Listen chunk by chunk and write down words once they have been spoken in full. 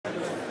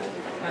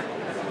So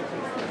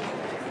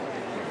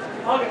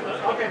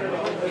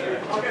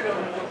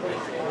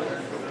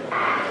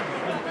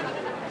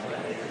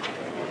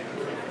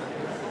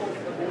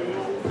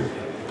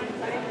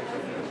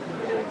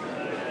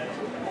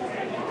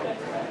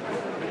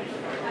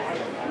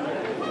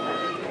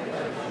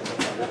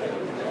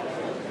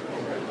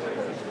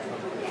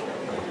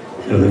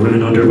the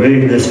run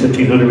underway in this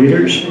 1500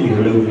 meters.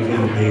 You're looking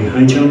at the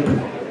high jump.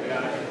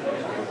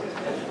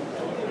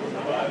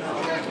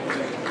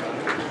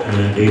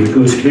 And it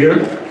goes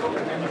clear.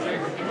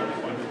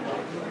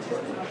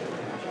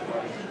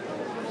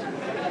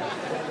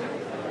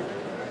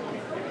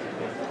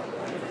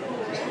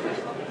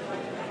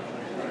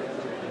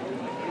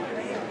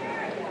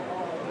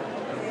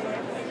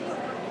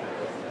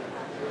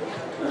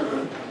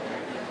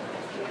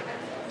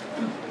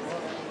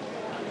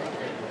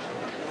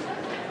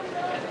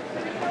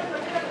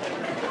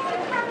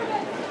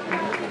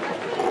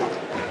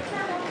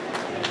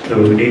 So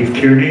Dave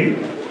Kearney,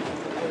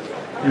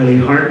 Ellie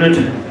Hartnett,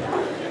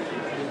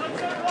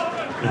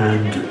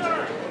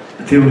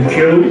 and Fiona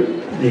Keogh.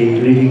 The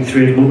leading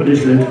three at the moment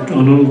is Liv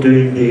Donald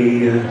doing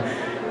the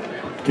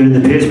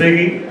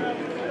pacemaking.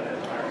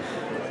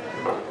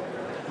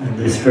 And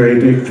this very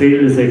big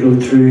field as they go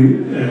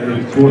through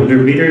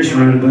 400 meters,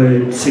 around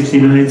about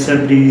 69,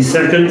 70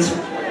 seconds.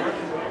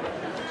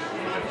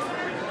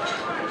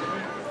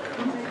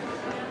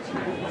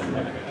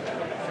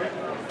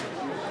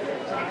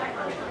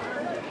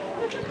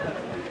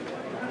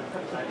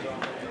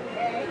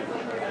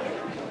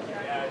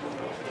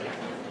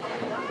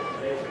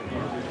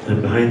 And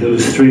behind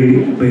those three,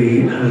 we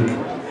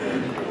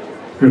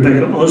have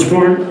Rebecca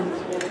Osborne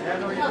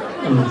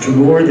of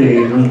Dromore,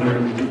 the Northern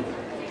Ireland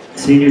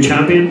senior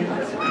champion,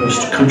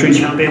 cross-country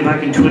champion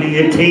back in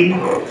 2018.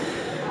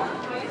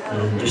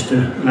 And just to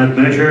add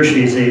measure,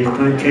 she's a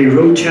 5K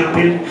road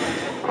champion.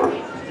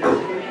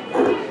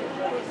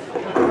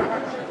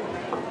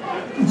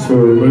 So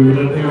we're moving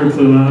in here to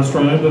the last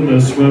round in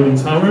this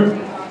women's hammer.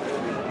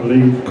 The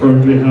lead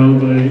currently held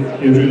by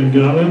Adrian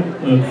Gallon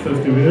at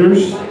 50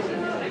 metres.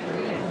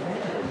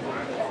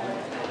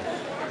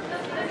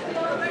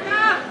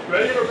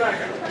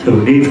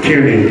 So Dave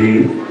Kearney,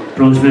 the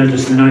bronze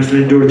medalist in the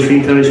National Indoor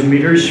 3000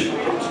 metres.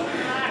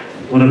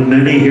 One of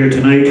many here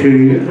tonight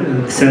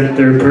who set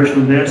their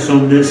personal bests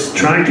on this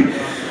track.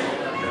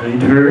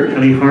 Behind her,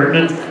 Ellie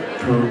Hartnett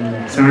from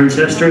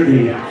Cirencester,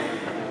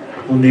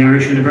 won the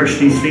Irish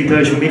University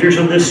 3000 metres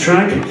on this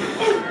track.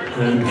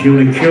 And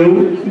Fiona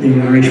Keogh,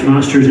 the Irish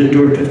Masters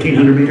Indoor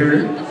 1500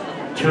 metre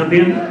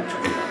champion.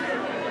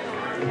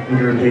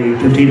 Winner of the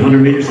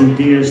 1500 metres in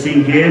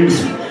DSD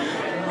Games.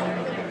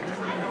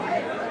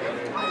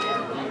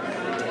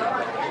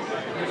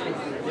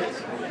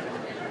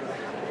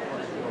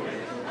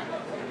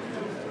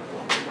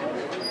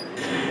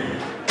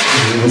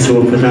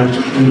 Also up in that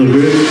little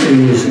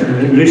room is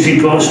Lucy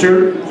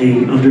Foster,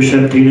 the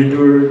under-17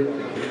 indoor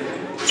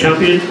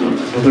champion,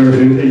 another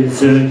who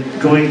is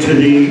going to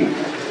the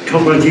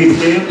Commonwealth Youth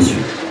Games.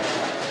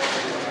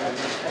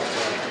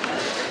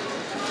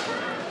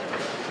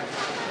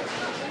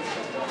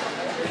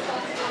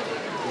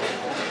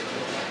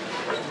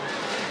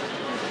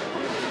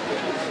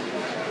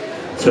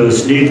 So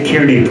it's Dave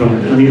Kearney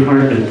from Ellie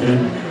Hartnett,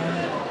 and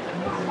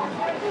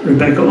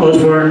Rebecca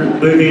Osborne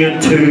moving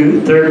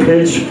into third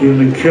place,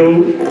 Fiona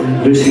Keogh,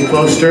 and Lucy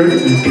Foster,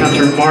 and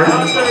Catherine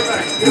Martin,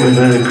 with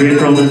a great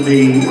run in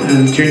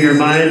the junior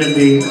mile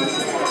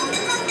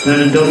down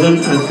in Dublin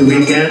at the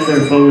weekend.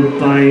 They're followed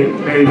by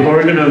Mary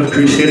Horgan of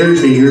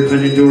Crusaders, the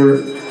European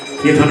Indoor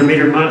 800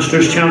 metre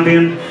Masters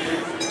champion.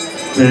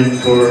 Then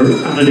for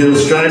Annadale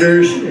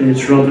Striders,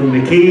 it's Robin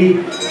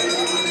McKee.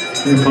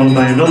 They're followed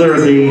by another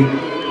of the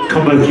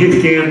Commonwealth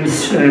Youth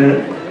Games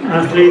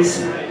athletes,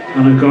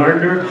 Anna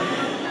Gardner,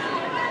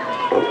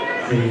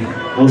 the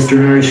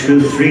Ulster Irish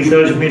School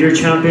 3000 metre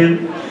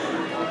champion.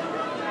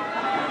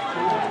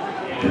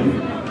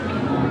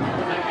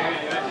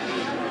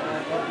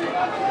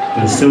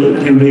 But still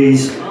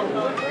anybody's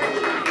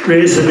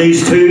race in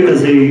these two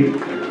as they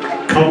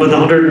come with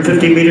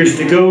 150 metres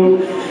to go.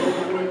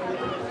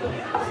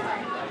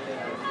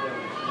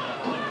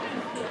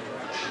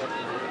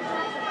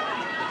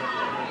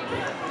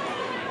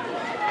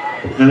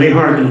 Ellie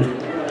Hartnett,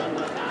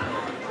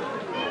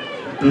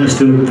 best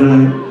of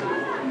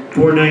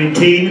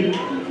 4:19,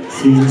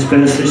 season's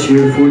best this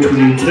year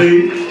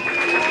 4:22.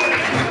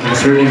 I'll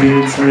certainly be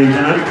inside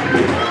that.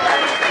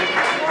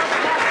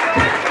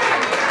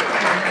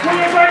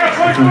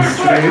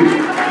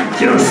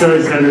 Just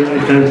as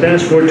the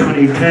best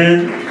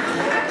 4:20.10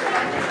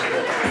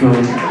 from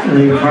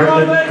Ellie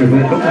Hartnett,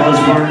 Rebecca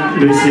Osborne,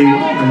 Lucy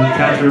and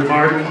Catherine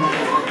Martin.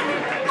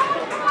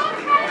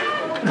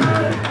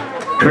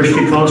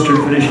 Kirsty Foster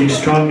finishing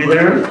strongly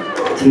there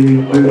to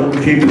move on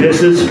a few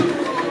places.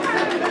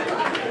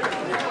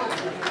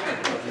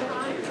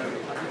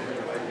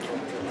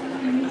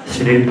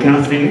 Sinead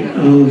Gaffney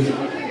of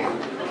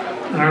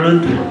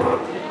Ireland.